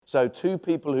So 2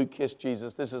 people who kissed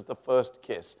Jesus. This is the first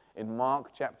kiss in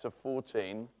Mark chapter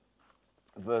 14,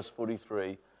 verse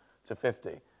 43 to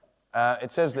 50.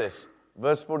 It says this,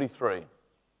 verse 43.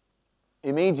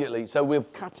 Immediately, so we're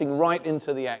cutting right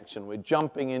into the action. We're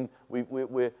jumping in.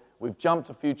 We've jumped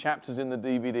a few chapters in the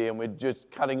DVD, and we're just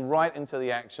cutting right into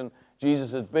the action.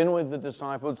 Jesus has been with the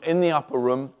disciples in the upper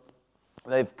room.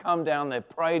 They've come down, they've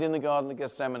prayed in the Garden of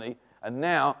Gethsemane, and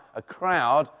now a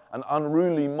crowd, an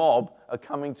unruly mob, are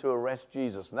coming to arrest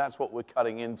Jesus. And that's what we're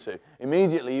cutting into.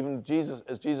 Immediately, even Jesus,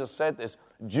 as Jesus said this,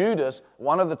 Judas,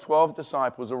 one of the 12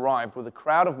 disciples, arrived with a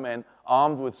crowd of men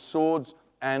armed with swords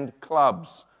and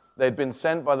clubs. They'd been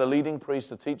sent by the leading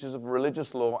priests, the teachers of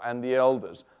religious law, and the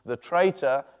elders. The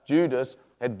traitor, Judas,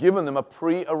 had given them a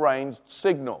pre-arranged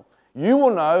signal. You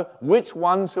will know which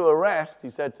one to arrest, he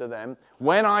said to them,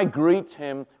 when I greet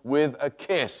him with a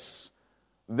kiss.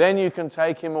 Then you can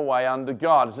take him away under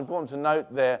guard. It's important to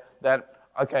note there that,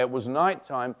 okay, it was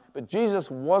nighttime, but Jesus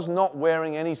was not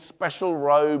wearing any special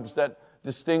robes that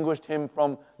distinguished him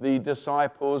from the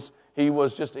disciples. He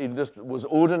just was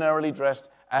ordinarily dressed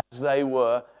as they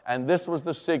were, and this was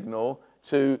the signal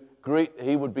to greet.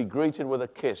 He would be greeted with a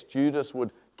kiss. Judas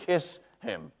would kiss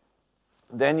him.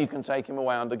 Then you can take him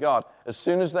away under guard. As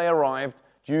soon as they arrived,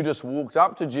 Judas walked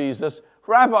up to Jesus.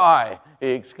 "Rabbi,"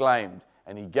 he exclaimed,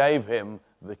 and he gave him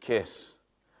the kiss.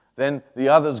 Then the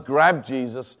others grabbed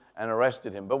Jesus and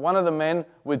arrested him. But one of the men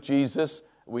with Jesus,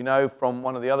 we know from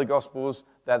one of the other Gospels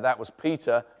that was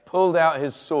Peter, pulled out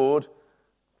his sword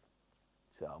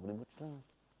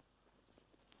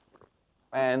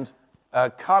and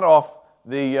cut off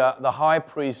the high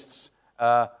priest's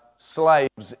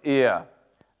slave's ear.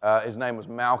 His name was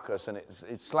Malchus, and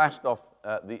it slashed off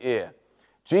the ear.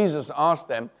 Jesus asked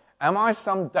them, "Am I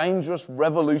some dangerous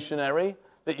revolutionary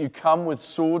that you come with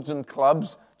swords and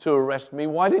clubs to arrest me?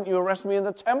 Why didn't you arrest me in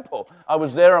the temple? I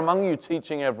was there among you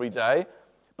teaching every day.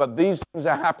 But these things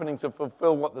are happening to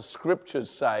fulfill what the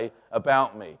Scriptures say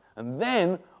about me." And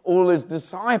then all his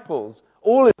disciples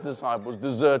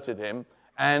deserted him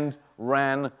and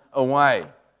ran away.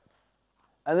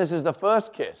 And this is the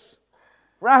first kiss.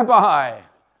 "Rabbi,"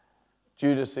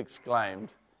 Judas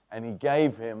exclaimed, and he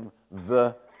gave him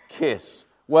the kiss.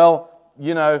 Well,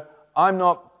 I'm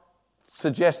not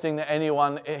suggesting that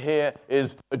anyone here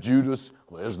is a Judas.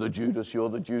 Where's the Judas? You're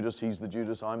the Judas. He's the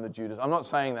Judas. I'm the Judas. I'm not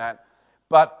saying that.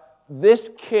 But this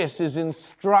kiss is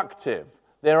instructive.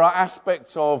 There are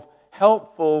aspects of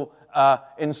helpful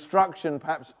instruction,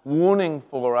 perhaps warning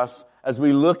for us as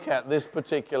we look at this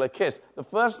particular kiss. The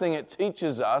first thing it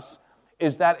teaches us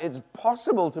is that it's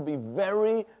possible to be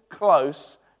very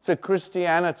close to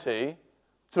Christianity,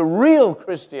 to real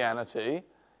Christianity,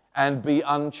 and be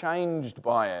unchanged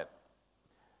by it.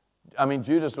 I mean,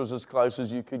 Judas was as close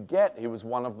as you could get. He was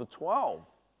one of the 12.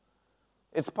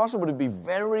 It's possible to be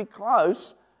very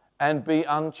close and be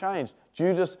unchanged.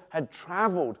 Judas had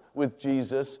traveled with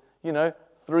Jesus,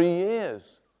 3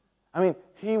 years. I mean,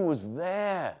 he was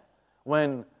there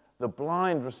when the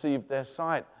blind received their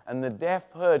sight and the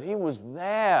deaf heard. He was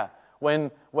there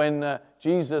when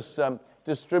Jesus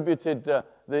distributed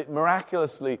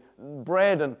miraculously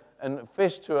bread and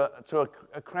fish to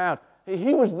a crowd.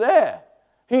 He was there.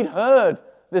 He'd heard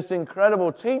this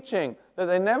incredible teaching that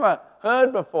they never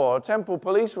heard before. Temple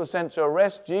police were sent to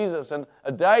arrest Jesus, and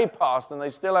a day passed and they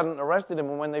still hadn't arrested him.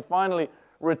 And when they finally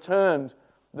returned,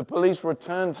 the police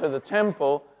returned to the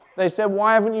temple, they said,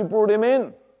 "Why haven't you brought him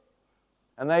in?"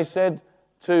 And they said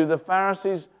to the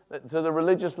Pharisees, to the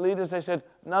religious leaders, they said,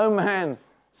 "No man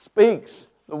speaks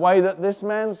the way that this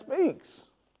man speaks."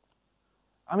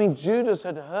 I mean, Judas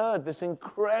had heard this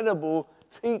incredible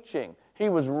teaching. He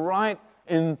was right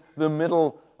in the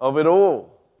middle of it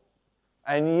all.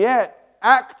 And yet,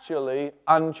 actually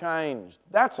unchanged.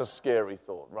 That's a scary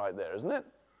thought right there, isn't it?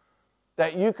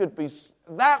 That you could be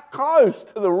that close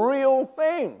to the real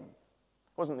thing.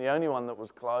 Wasn't the only one that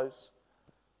was close.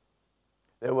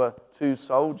 There were 2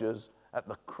 soldiers at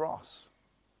the cross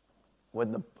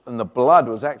and the blood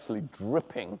was actually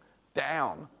dripping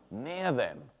down near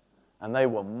them. And they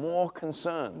were more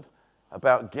concerned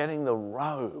about getting the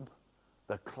robe,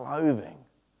 the clothing.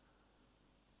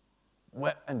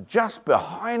 And just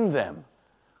behind them,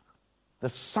 the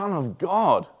Son of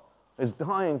God is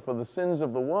dying for the sins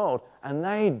of the world. And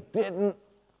they didn't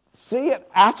see it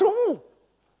at all.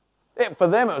 For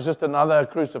them, it was just another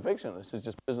crucifixion. This is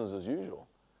just business as usual.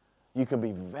 You can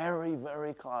be very,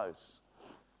 very close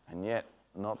and yet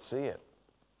not see it.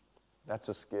 That's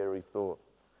a scary thought.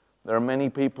 There are many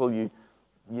people, you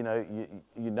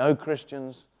know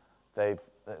Christians, there's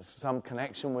some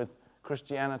connection with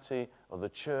Christianity or the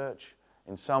church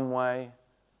in some way,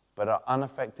 but are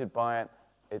unaffected by it.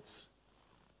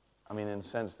 in a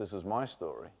sense, this is my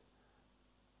story.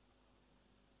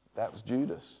 That was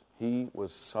Judas. He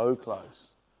was so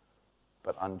close,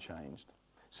 but unchanged.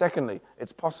 Secondly,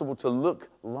 it's possible to look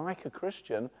like a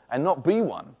Christian and not be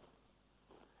one.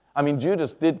 I mean,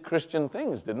 Judas did Christian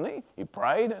things, didn't he? He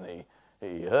prayed and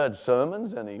he heard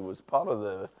sermons and he was part of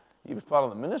the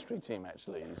ministry team,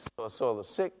 actually. He saw the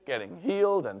sick getting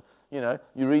healed, and,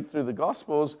 you read through the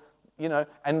Gospels,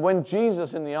 and when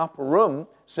Jesus in the upper room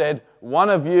said, one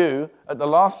of you, at the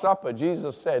Last Supper,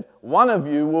 Jesus said, one of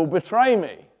you will betray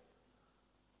me.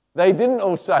 They didn't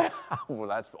all say, well,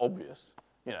 that's obvious.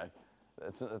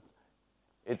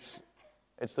 It's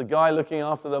the guy looking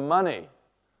after the money.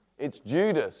 It's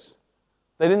Judas.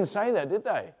 They didn't say that, did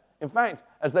they? In fact,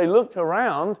 as they looked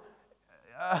around,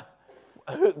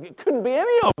 it couldn't be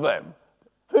any of them.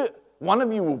 One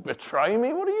of you will betray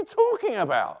me? What are you talking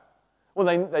about? Well,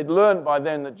 they'd learned by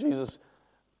then that Jesus,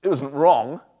 it wasn't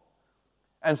wrong.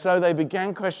 And so they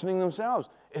began questioning themselves.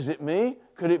 Is it me?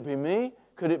 Could it be me?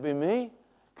 Could it be me?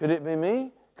 Could it be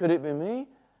me? Could it be me?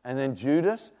 And then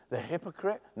Judas, the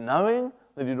hypocrite, knowing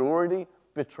that he'd already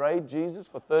betrayed Jesus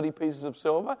for 30 pieces of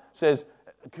silver, says,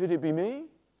 could it be me?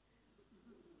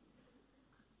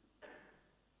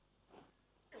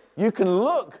 You can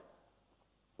look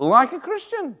like a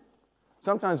Christian.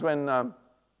 Sometimes when,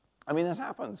 this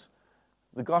happens.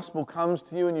 The gospel comes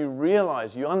to you and you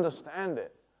realize, you understand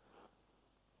it.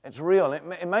 It's real.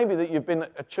 It may be that you've been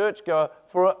a churchgoer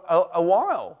for a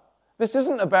while. This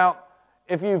isn't about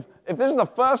if this is the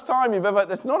first time you've ever,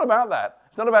 it's not about that.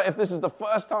 It's not about if this is the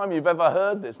first time you've ever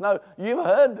heard this. No, you've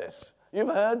heard this. You've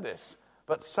heard this.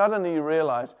 But suddenly you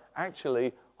realize,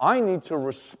 actually, I need to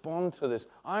respond to this.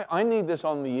 I need this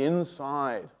on the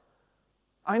inside.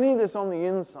 I need this on the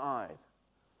inside.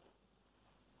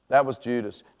 That was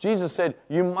Judas. Jesus said,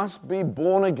 you must be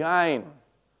born again.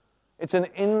 It's an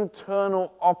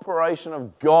internal operation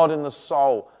of God in the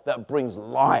soul that brings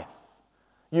life.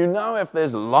 You know if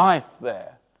there's life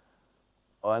there,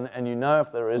 and you know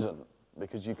if there isn't,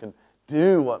 because you can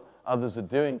do what others are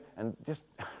doing, and just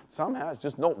somehow it's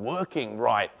just not working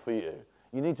right for you.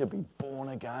 You need to be born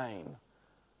again.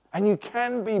 And you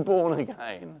can be born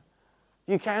again.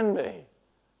 You can be.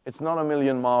 It's not a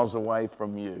million miles away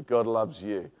from you. God loves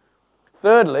you.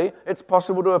 Thirdly, it's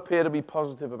possible to appear to be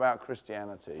positive about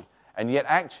Christianity and yet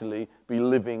actually be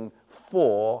living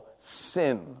for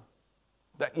sin.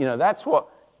 That's what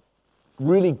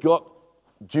really got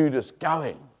Judas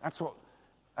going. That's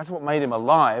what made him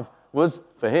alive, was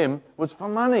for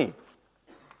money.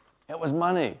 It was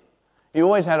money. He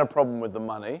always had a problem with the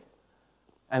money,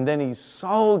 and then he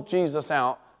sold Jesus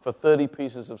out for 30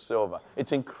 pieces of silver.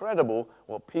 It's incredible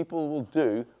what people will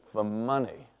do for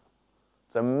money.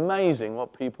 It's amazing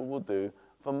what people will do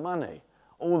for money.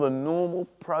 All the normal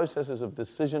processes of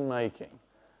decision making,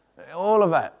 all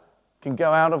of that can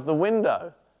go out of the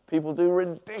window. People do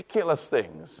ridiculous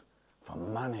things for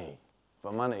money,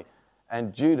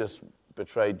 And Judas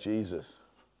betrayed Jesus.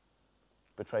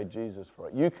 Betrayed Jesus for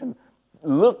it. You can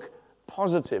look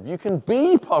positive. You can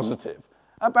be positive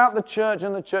about the church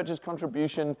and the church's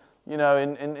contribution,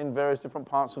 in various different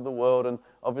parts of the world, and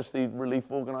obviously relief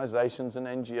organizations and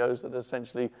NGOs that are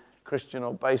essentially Christian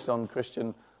or based on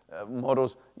Christian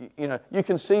models. You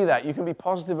can see that. You can be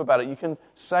positive about it. You can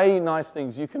say nice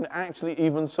things. You can actually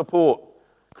even support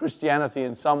Christianity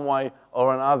in some way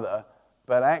or another,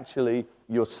 but actually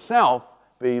yourself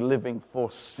be living for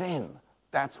sin.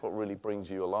 That's what really brings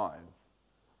you alive.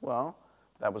 Well,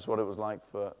 that was what it was like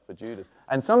for Judas.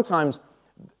 And sometimes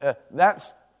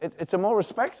it's a more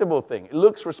respectable thing. It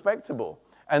looks respectable.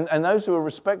 And those who are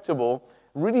respectable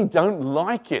really don't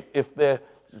like it if their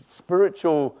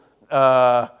spiritual,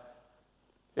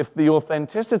 if the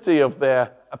authenticity of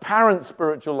their apparent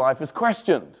spiritual life is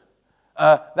questioned.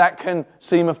 That can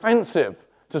seem offensive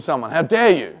to someone. How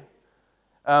dare you?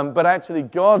 But actually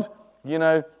God, He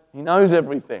knows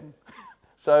everything.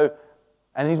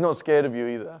 And He's not scared of you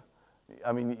either.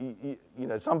 I mean,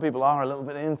 some people are a little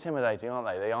bit intimidating, aren't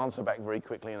they? They answer back very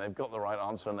quickly and they've got the right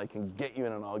answer and they can get you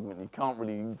in an argument. You can't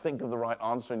really think of the right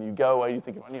answer and you go away, you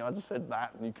think, I just said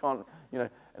that, and you can't,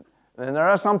 And there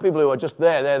are some people who are just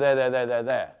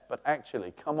there. But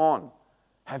actually, come on.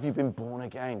 Have you been born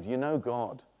again? Do you know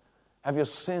God? Have your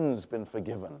sins been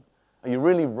forgiven? Are you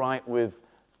really right with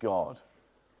God?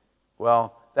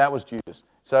 Well, that was Judas.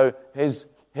 So his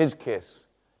kiss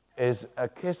is a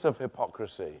kiss of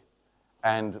hypocrisy.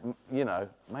 And,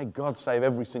 may God save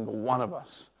every single one of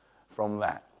us from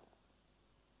that.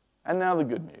 And now the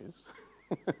good news.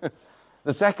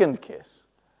 The second kiss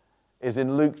is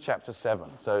in Luke chapter 7.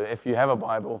 So if you have a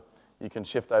Bible, you can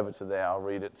shift over to there. I'll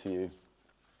read it to you.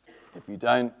 If you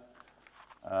don't,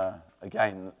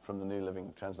 again, from the New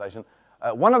Living Translation,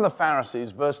 one of the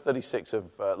Pharisees, verse 36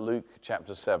 of Luke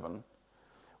chapter 7,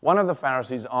 one of the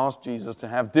Pharisees asked Jesus to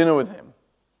have dinner with him.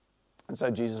 And so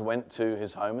Jesus went to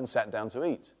his home and sat down to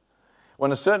eat.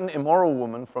 When a certain immoral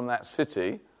woman from that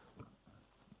city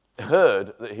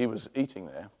heard that he was eating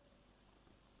there,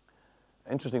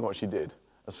 interesting what she did.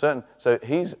 So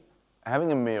he's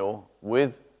having a meal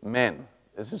with men.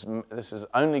 This is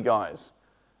only guys,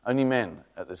 only men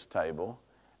at this table,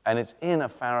 and it's in a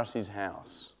Pharisee's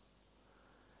house.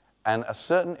 And a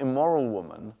certain immoral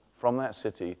woman from that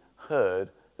city heard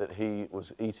that he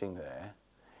was eating there.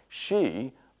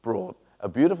 She brought a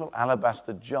beautiful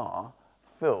alabaster jar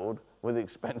filled with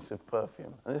expensive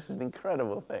perfume. And this is an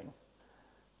incredible thing.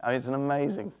 I mean, it's an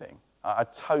amazing thing.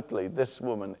 This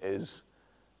woman is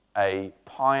a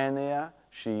pioneer.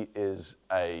 She is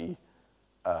a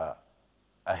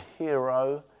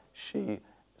hero. She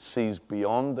sees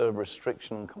beyond the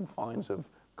restriction and confines of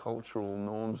cultural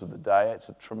norms of the day. It's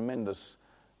a tremendous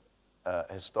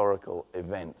historical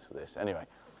event, this. Anyway,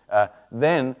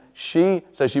 then she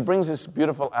brings this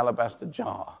beautiful alabaster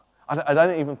jar. I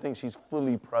don't even think she's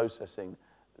fully processing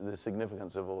the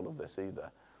significance of all of this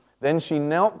either. Then she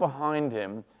knelt behind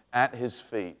him at his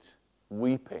feet,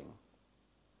 weeping.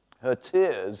 Her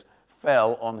tears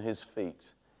fell on his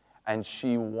feet, and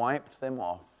she wiped them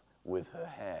off with her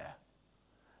hair.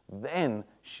 Then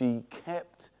she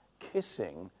kept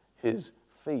kissing his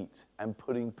feet and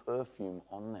putting perfume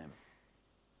on them.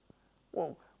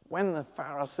 Well, when the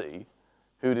Pharisee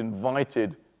who'd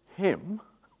invited him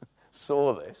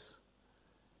saw this,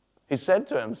 he said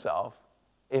to himself,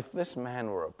 if this man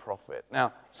were a prophet.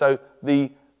 Now, so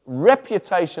the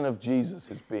reputation of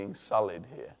Jesus is being sullied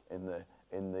here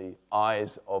in the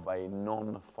eyes of a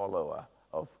non-follower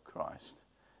of Christ.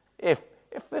 If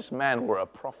this man were a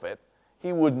prophet,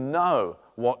 he would know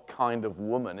what kind of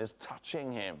woman is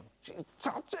touching him. She's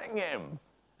touching him,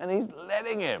 and he's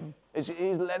letting him.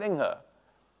 He's letting her.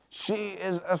 She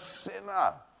is a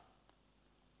sinner.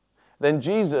 Then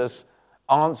Jesus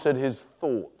answered his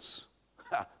thoughts,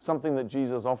 something that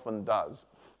Jesus often does.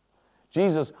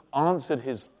 Jesus answered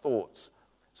his thoughts.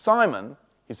 Simon,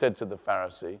 he said to the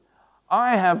Pharisee,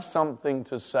 I have something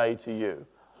to say to you.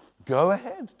 Go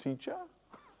ahead, teacher.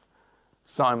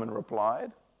 Simon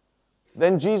replied.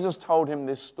 Then Jesus told him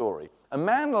this story. A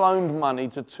man loaned money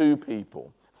to two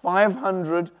people,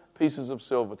 500 pieces of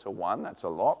silver to one, that's a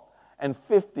lot, and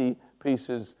 50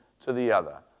 pieces to the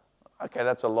other. Okay,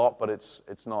 that's a lot, but it's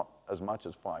not as much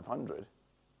as 500.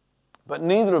 But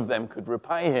neither of them could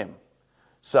repay him.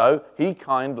 So he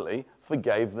kindly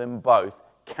forgave them both,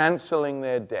 canceling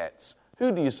their debts.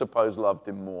 Who do you suppose loved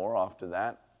him more after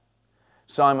that?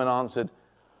 Simon answered,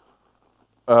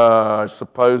 I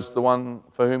suppose the one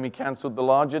for whom he canceled the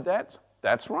larger debt?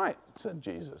 That's right, said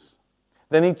Jesus.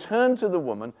 Then he turned to the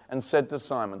woman and said to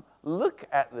Simon, look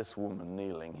at this woman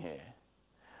kneeling here.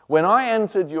 When I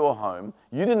entered your home,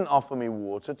 you didn't offer me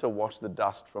water to wash the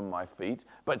dust from my feet,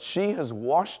 but she has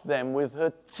washed them with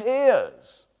her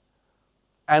tears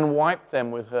and wiped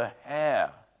them with her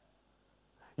hair.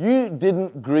 You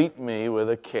didn't greet me with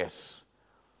a kiss,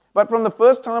 but from the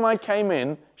first time I came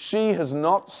in, she has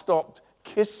not stopped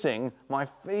kissing my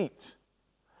feet.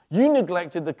 You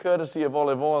neglected the courtesy of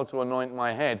olive oil to anoint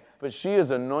my head, but she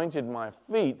has anointed my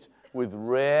feet with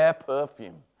rare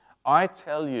perfume. I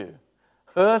tell you,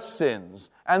 her sins,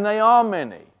 and they are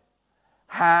many,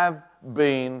 have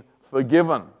been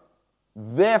forgiven.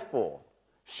 Therefore,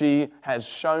 she has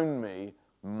shown me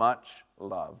much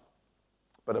love.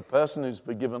 But a person who's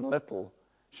forgiven little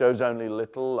shows only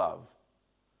little love.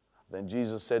 Then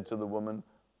Jesus said to the woman,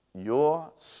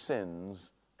 your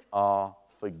sins are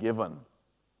forgiven.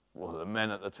 Well, the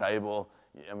men at the table,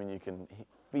 I mean, you can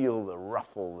feel the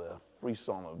ruffle, the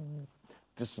frisson of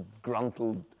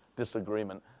disgruntled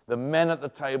disagreement. The men at the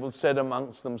table said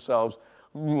amongst themselves,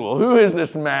 who is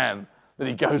this man that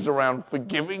he goes around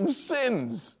forgiving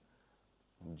sins?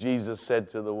 Jesus said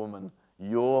to the woman,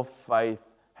 your faith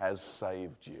has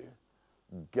saved you.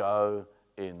 Go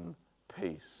in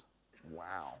peace.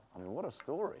 Wow. I mean, what a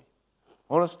story.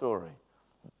 What a story.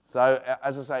 So,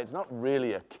 as I say, it's not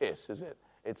really a kiss, is it?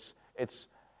 It's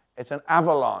an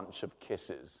avalanche of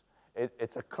kisses.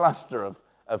 It's a cluster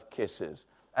of kisses.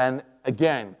 And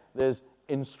again, there's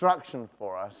instruction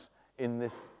for us in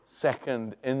this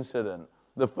second incident.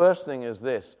 The first thing is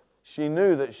this. She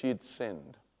knew that she'd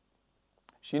sinned.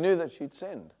 She knew that she'd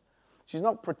sinned. She's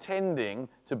not pretending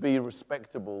to be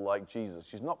respectable like Jesus.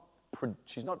 She's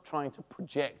not trying to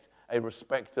project a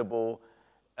respectable,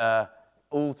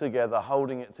 altogether,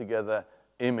 holding it together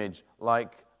image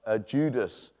like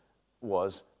Judas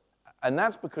was And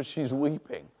that's because she's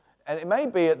weeping. And it may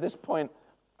be at this point,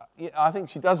 I think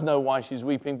she does know why she's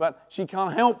weeping, but she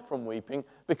can't help from weeping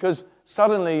because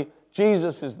suddenly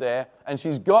Jesus is there and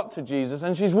she's got to Jesus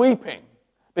and she's weeping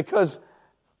because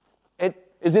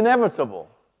it is inevitable.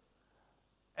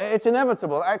 It's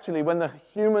inevitable, actually, when the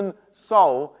human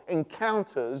soul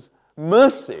encounters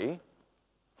mercy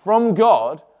from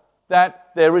God, that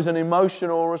there is an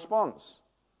emotional response.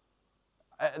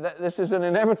 This is an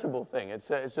inevitable thing. It's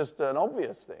just an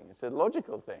obvious thing. It's a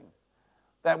logical thing.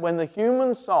 That when the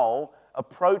human soul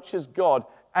approaches God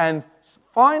and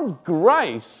finds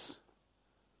grace,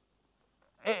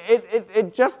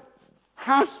 it just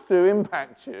has to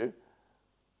impact you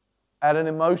at an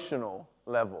emotional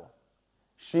level.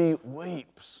 She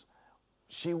weeps.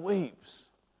 She weeps.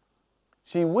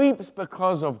 She weeps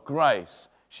because of grace.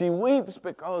 She weeps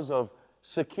because of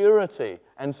security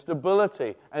and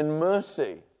stability and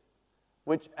mercy,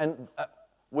 which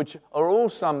are all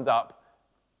summed up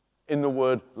in the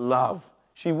word love.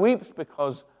 She weeps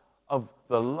because of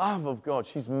the love of God.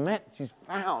 She's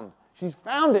found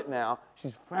it now.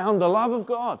 She's found the love of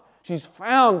God. She's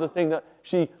found the thing that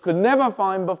she could never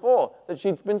find before, that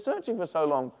she'd been searching for so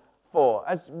long for,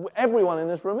 as everyone in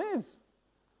this room is.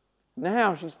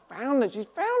 Now she's found it. She's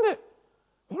found it.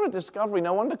 What a discovery.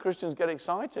 No wonder Christians get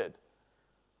excited.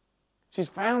 She's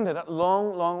found it at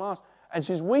long, long last. And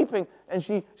she's weeping. And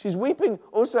she's weeping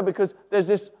also because there's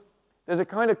a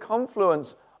kind of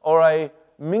confluence or a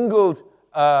mingled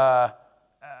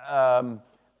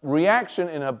reaction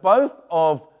in her, both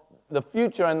of the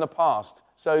future and the past.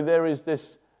 So there is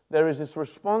this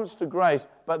response to grace,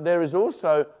 but there is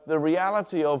also the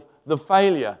reality of the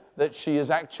failure that she has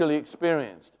actually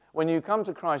experienced. When you come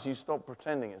to Christ, you stop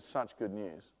pretending it's such good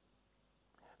news.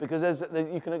 Because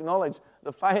you can acknowledge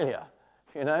the failure,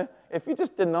 you know. If you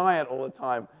just deny it all the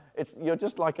time, you're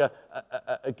just like a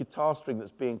guitar string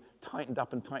that's being tightened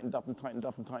up and tightened up and tightened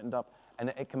up and tightened up, and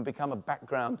it can become a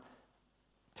background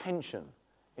tension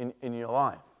in your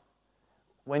life.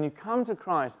 When you come to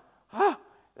Christ,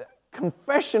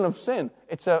 confession of sin,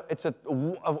 it's a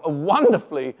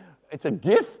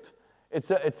gift.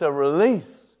 It's a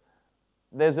release.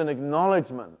 There's an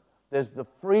acknowledgement. There's the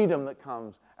freedom that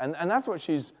comes. And that's what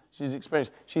she's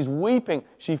experienced. She's weeping.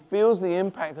 She feels the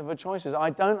impact of her choices. I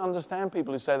don't understand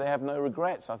people who say they have no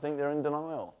regrets. I think they're in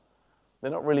denial.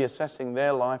 They're not really assessing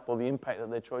their life or the impact that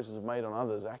their choices have made on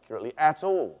others accurately at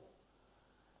all.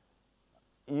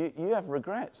 You have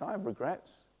regrets. I have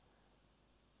regrets.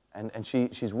 And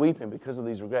she's weeping because of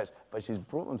these regrets, but she's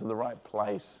brought them to the right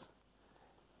place.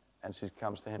 And she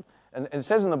comes to him. And it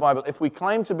says in the Bible, if we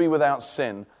claim to be without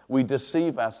sin, we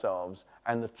deceive ourselves,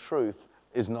 and the truth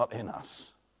is not in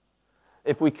us.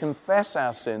 If we confess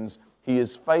our sins, he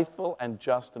is faithful and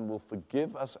just and will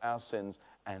forgive us our sins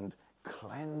and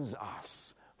cleanse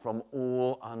us from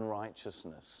all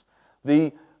unrighteousness.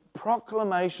 The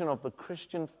proclamation of the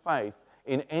Christian faith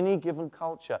in any given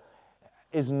culture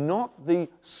is not the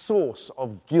source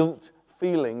of guilt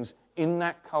feelings in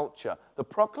that culture. The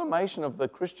proclamation of the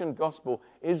Christian gospel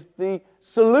is the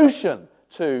solution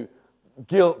to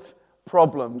guilt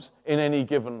problems in any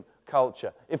given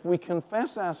culture. If we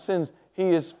confess our sins,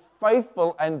 he is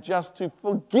faithful and just to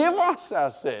forgive us our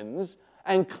sins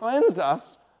and cleanse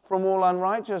us from all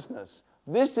unrighteousness.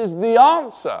 This is the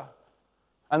answer.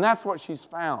 And that's what she's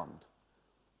found.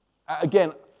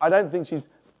 Again, I don't think she's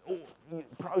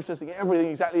processing everything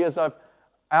exactly as I've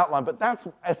outlined, but that's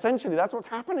what's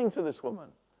happening to this woman.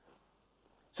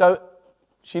 So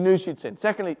she knew she'd sinned.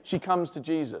 Secondly, she comes to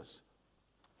Jesus.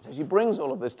 So she brings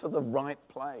all of this to the right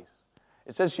place.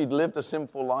 It says she'd lived a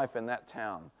sinful life in that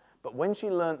town. But when she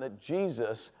learned that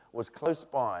Jesus was close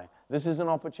by, this is an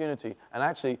opportunity. And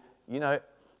actually, you know,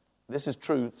 this is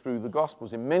true through the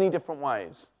Gospels in many different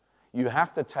ways. You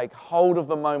have to take hold of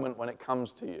the moment when it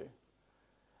comes to you.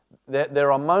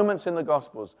 There are moments in the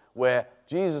Gospels where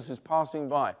Jesus is passing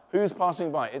by. Who's passing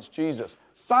by? It's Jesus.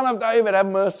 Son of David, have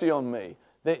mercy on me.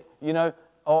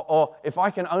 Or if I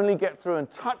can only get through and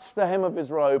touch the hem of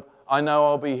his robe, I know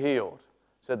I'll be healed,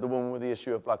 said the woman with the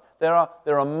issue of blood. There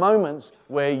are moments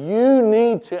where you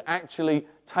need to actually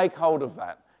take hold of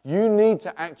that. You need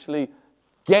to actually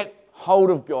get hold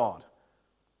of God.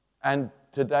 And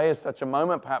today is such a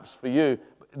moment perhaps for you.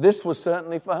 This was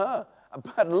certainly for her.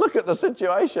 But look at the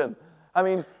situation. I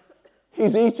mean,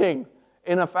 he's eating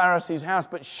in a Pharisee's house,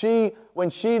 but when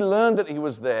she learned that he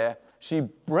was there, she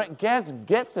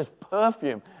gets this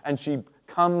perfume and she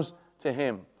comes to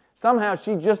him. Somehow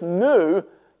she just knew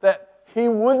that he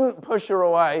wouldn't push her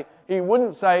away. He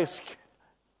wouldn't say,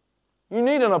 you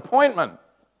need an appointment.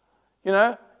 You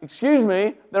know, excuse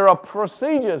me, there are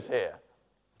procedures here.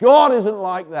 God isn't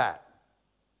like that.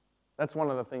 That's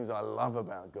one of the things I love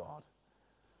about God.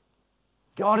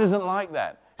 God isn't like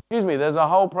that. Excuse me, there's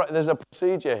a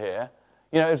procedure here.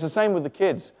 It's the same with the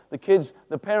kids.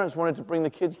 The parents wanted to bring the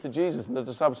kids to Jesus, and the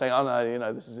disciples saying, oh,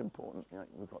 no, this is important.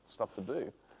 We've got stuff to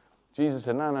do. Jesus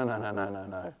said,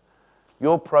 no.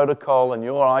 Your protocol and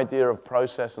your idea of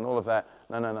process and all of that,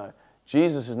 no.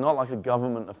 Jesus is not like a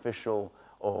government official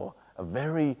or a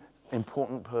very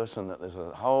important person that there's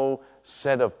a whole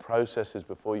set of processes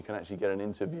before you can actually get an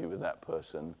interview with that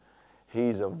person.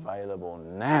 He's available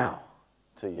now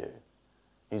to you.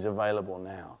 He's available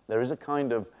now. There is a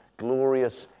kind of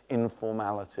glorious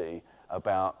informality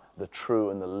about the true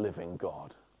and the living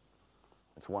God.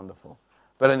 It's wonderful.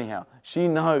 But anyhow, she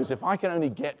knows if I can only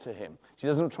get to him, she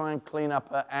doesn't try and clean up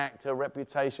her act, her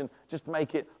reputation, just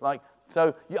make it like,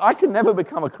 so I could never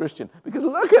become a Christian because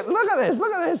look at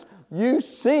this. You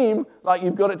seem like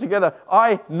you've got it together.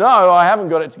 I know I haven't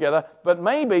got it together, but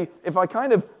maybe if I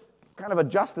kind of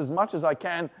adjust as much as I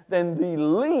can, then the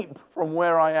leap from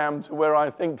where I am to where I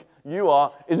think you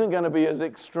are isn't going to be as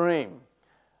extreme.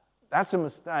 That's a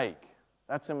mistake.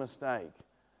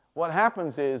 What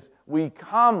happens is we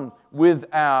come with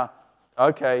our,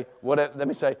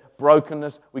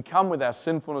 brokenness. We come with our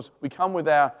sinfulness. We come with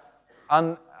our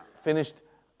unfinished,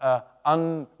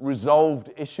 unresolved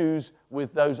issues,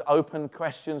 with those open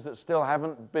questions that still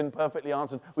haven't been perfectly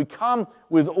answered. We come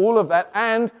with all of that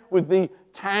and with the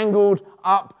tangled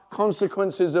up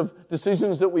consequences of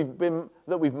decisions that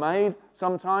we've made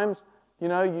sometimes.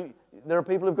 There are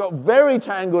people who've got very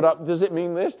tangled up. Does it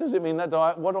mean this? Does it mean that?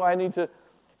 What do I need to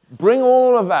bring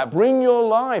all of that? Bring your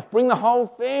life. Bring the whole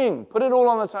thing. Put it all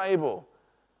on the table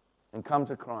and come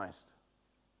to Christ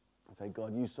and say,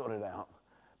 God, you sort it out.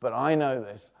 But I know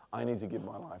this. I need to give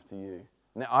my life to you.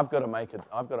 Now I've got to make a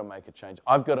change.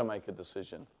 I've got to make a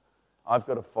decision. I've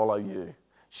got to follow you.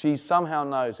 She somehow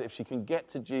knows if she can get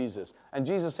to Jesus. And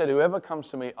Jesus said, whoever comes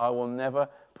to me, I will never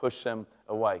push them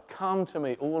away. Come to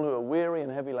me, all who are weary and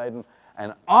heavy laden,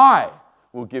 and I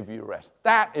will give you rest.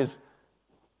 That is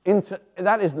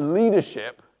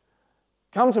leadership.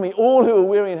 Come to me, all who are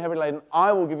weary and heavy laden,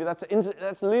 I will give you.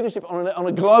 That's leadership on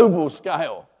a global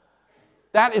scale.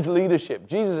 That is leadership.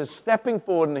 Jesus is stepping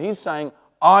forward and he's saying,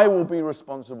 I will be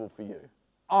responsible for you.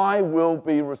 I will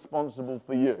be responsible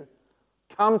for you.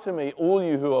 Come to me, all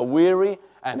you who are weary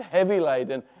and heavy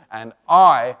laden, and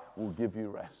I will give you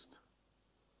rest.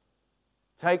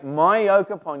 Take my yoke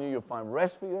upon you. You'll find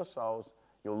rest for your souls.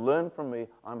 You'll learn from me.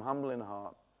 I'm humble in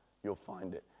heart. You'll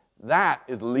find it. That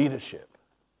is leadership.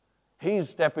 He's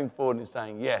stepping forward and he's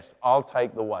saying, yes, I'll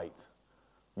take the weight.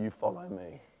 You follow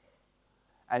me.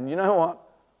 And you know what?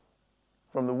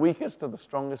 From the weakest to the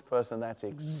strongest person, that's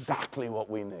exactly what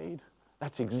we need.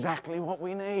 That's exactly what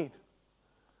we need.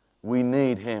 We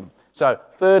need him. So,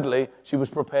 thirdly, she was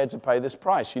prepared to pay this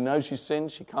price. She knows she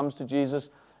sinned. She comes to Jesus.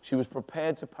 She was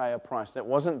prepared to pay a price. And it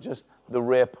wasn't just the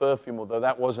rare perfume, although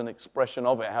that was an expression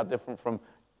of it. How different from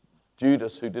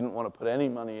Judas, who didn't want to put any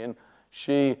money in.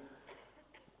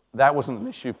 That wasn't an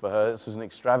issue for her. This was an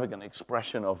extravagant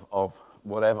expression of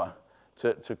whatever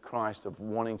to Christ, of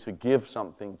wanting to give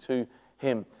something to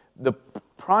him. The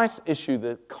price issue,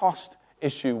 the cost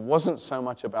issue, wasn't so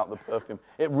much about the perfume.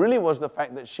 It really was the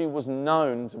fact that she was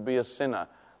known to be a sinner.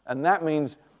 And that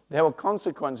means there were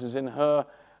consequences in her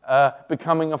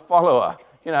becoming a follower.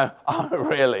 Oh,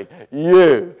 really?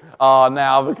 You are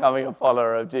now becoming a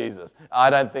follower of Jesus?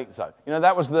 I don't think so.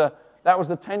 That was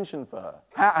the tension for her.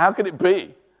 How could it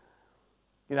be?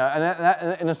 And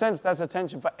that, in a sense, that's a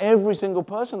tension for every single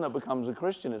person that becomes a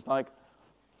Christian. It's like,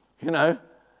 people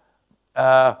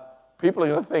are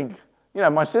going to think,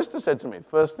 my sister said to me,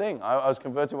 first thing, I was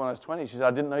converted when I was 20. She said,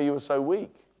 I didn't know you were so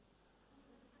weak.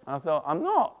 And I thought, I'm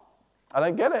not. I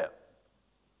don't get it.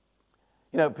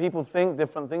 People think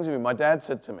different things of me. My father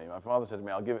said to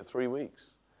me, I'll give it 3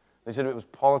 weeks. They said it was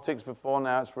politics before,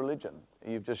 now it's religion.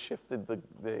 You've just shifted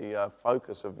the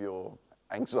focus of your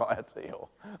anxiety.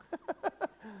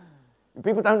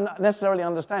 People don't necessarily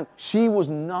understand. She was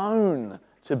known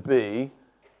to be,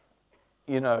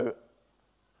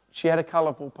 she had a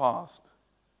colorful past.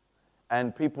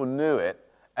 And people knew it.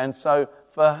 And so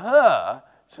for her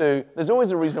there's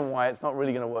always a reason why it's not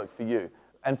really going to work for you.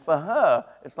 And for her,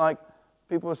 it's like,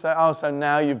 people will say, oh, so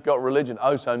now you've got religion.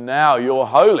 Oh, so now you're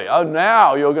holy. Oh,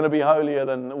 now you're going to be holier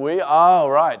than we are. Oh,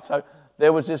 right. So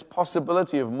there was this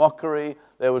possibility of mockery.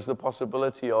 There was the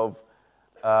possibility of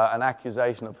an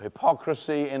accusation of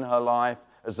hypocrisy in her life,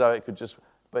 as though it could just...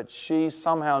 But she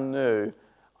somehow knew,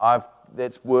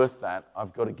 it's worth that.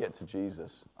 I've got to get to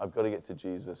Jesus. I've got to get to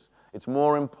Jesus. It's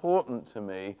more important to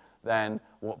me than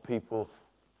how people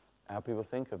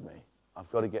think of me. I've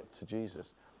got to get to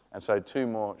Jesus. And so 2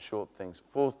 more short things.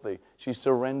 Fourthly, she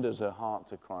surrenders her heart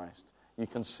to Christ. You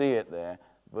can see it there,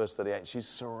 verse 38. She's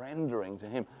surrendering to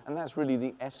him. And that's really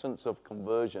the essence of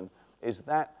conversion, is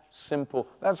that simple.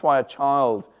 That's why a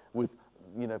child with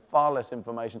far less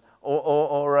information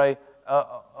or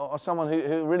someone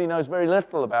who really knows very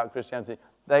little about Christianity,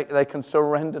 they can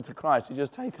surrender to Christ. You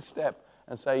just take a step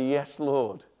and say, yes,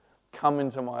 Lord, come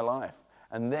into my life.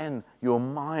 And then your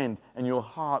mind and your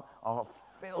heart are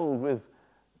filled with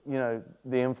the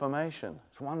information.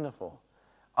 It's wonderful.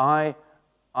 I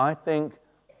think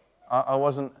I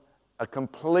wasn't a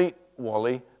complete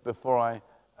Wally before I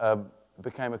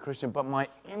became a Christian, but my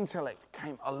intellect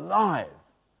came alive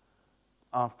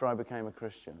after I became a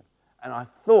Christian. And I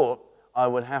thought I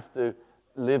would have to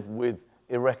live with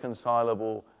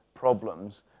irreconcilable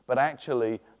problems, but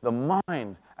actually the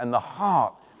mind and the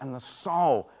heart and the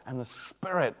soul and the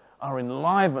spirit are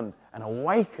enlivened and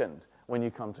awakened when you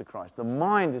come to Christ. The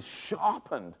mind is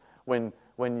sharpened when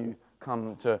you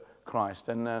come to Christ.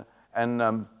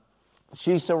 And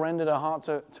she surrendered her heart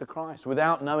to Christ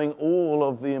without knowing all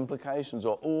of the implications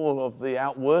or all of the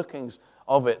outworkings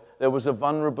of it. There was a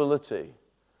vulnerability,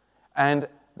 and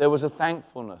there was a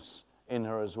thankfulness in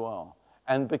her as well.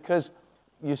 And because,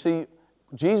 you see,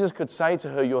 Jesus could say to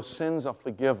her, your sins are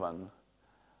forgiven,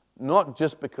 not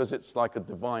just because it's like a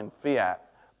divine fiat,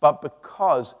 but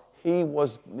because he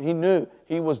knew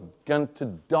he was going to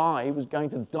die. He was going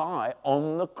to die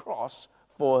on the cross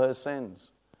for her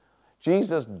sins.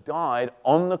 Jesus died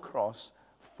on the cross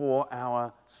for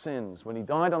our sins. When he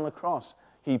died on the cross,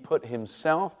 he put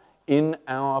himself in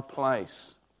our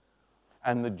place.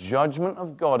 And the judgment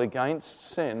of God against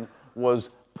sin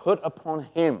was put upon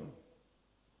him,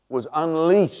 was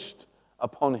unleashed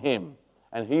upon him.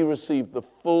 And he received the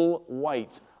full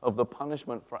weight of the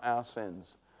punishment for our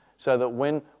sins. So that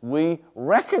when we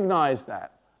recognize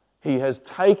that he has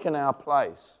taken our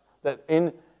place, that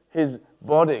in his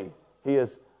body he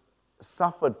has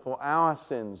suffered for our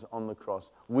sins on the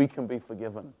cross, we can be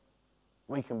forgiven.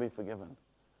 We can be forgiven.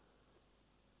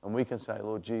 And we can say,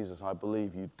 Lord Jesus, I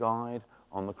believe you died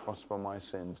on the cross for my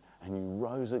sins and you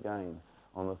rose again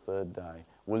on the 3rd day.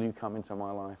 Will you come into my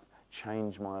life?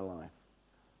 Change my life.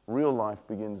 Real life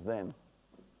begins then.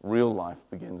 Real life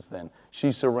begins then.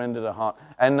 She surrendered her heart.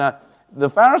 And the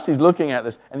Pharisee's looking at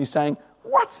this and he's saying,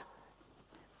 what?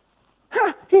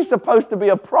 He's supposed to be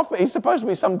a prophet. He's supposed to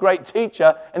be some great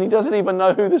teacher, and he doesn't even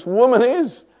know who this woman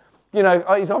is.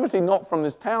 He's obviously not from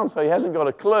this town, so he hasn't got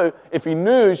a clue. If he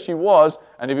knew who she was,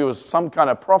 and if he was some kind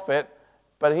of prophet,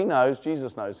 but he knows,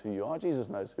 Jesus knows who you are. Jesus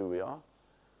knows who we are.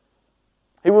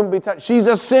 He wouldn't be touched. She's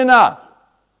a sinner,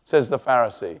 says the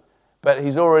Pharisee, but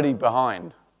he's already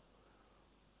behind.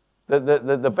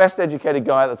 The best educated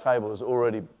guy at the table has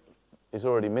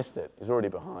already missed it. He's already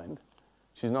behind.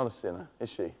 She's not a sinner, is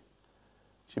she?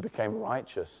 She became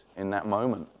righteous in that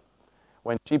moment.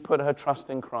 When she put her trust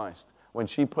in Christ, when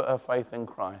she put her faith in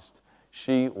Christ,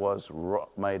 she was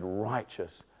made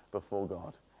righteous before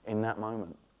God in that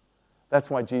moment. That's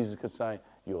why Jesus could say,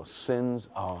 your sins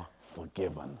are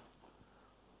forgiven.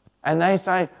 And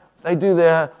they do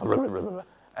their,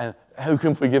 and who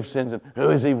can forgive sins? And who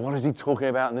is he? What is he talking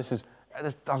about? And this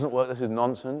doesn't work. This is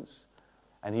nonsense.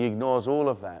 And he ignores all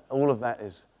of that. All of that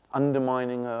is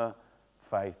undermining her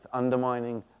faith,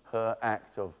 undermining her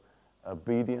act of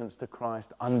obedience to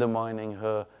Christ, undermining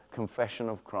her confession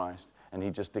of Christ. And he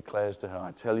just declares to her,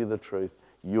 I tell you the truth,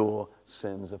 your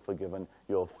sins are forgiven.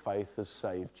 Your faith has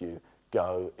saved you.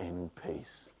 Go in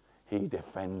peace. He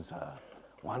defends her.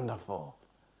 Wonderful.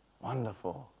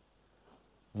 Wonderful.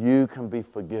 You can be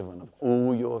forgiven of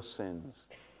all your sins.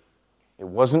 It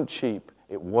wasn't cheap.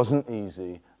 It wasn't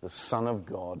easy. The Son of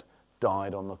God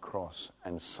died on the cross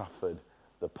and suffered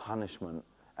the punishment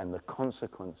and the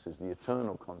consequences, the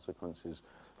eternal consequences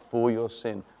for your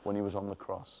sin when he was on the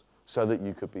cross, so that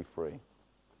you could be free,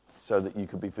 so that you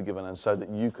could be forgiven, and so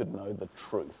that you could know the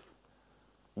truth.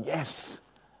 Yes,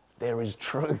 there is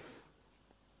truth.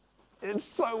 It's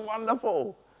so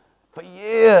wonderful. For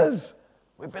years,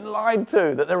 we've been lied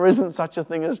to that there isn't such a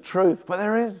thing as truth, but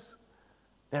there is.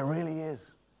 There really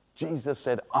is. Jesus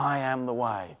said, I am the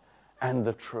way and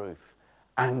the truth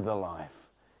and the life.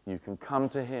 You can come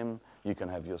to him, you can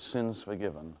have your sins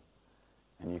forgiven,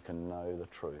 and you can know the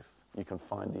truth. You can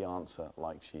find the answer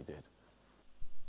like she did.